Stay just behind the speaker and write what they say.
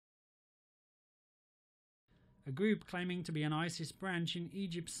A group claiming to be an ISIS branch in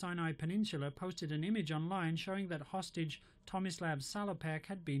Egypt's Sinai Peninsula posted an image online showing that hostage Tomislav Salopek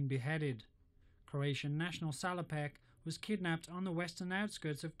had been beheaded. Croatian national Salopek was kidnapped on the western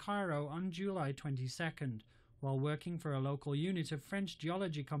outskirts of Cairo on July 22nd, while working for a local unit of French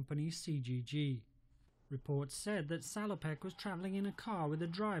geology company CGG. Reports said that Salopek was travelling in a car with a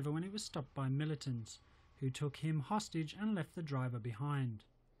driver when it was stopped by militants, who took him hostage and left the driver behind.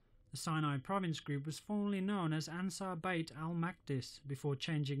 The Sinai province group was formerly known as Ansar Bait al-Maqdis before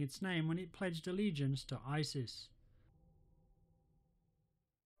changing its name when it pledged allegiance to ISIS.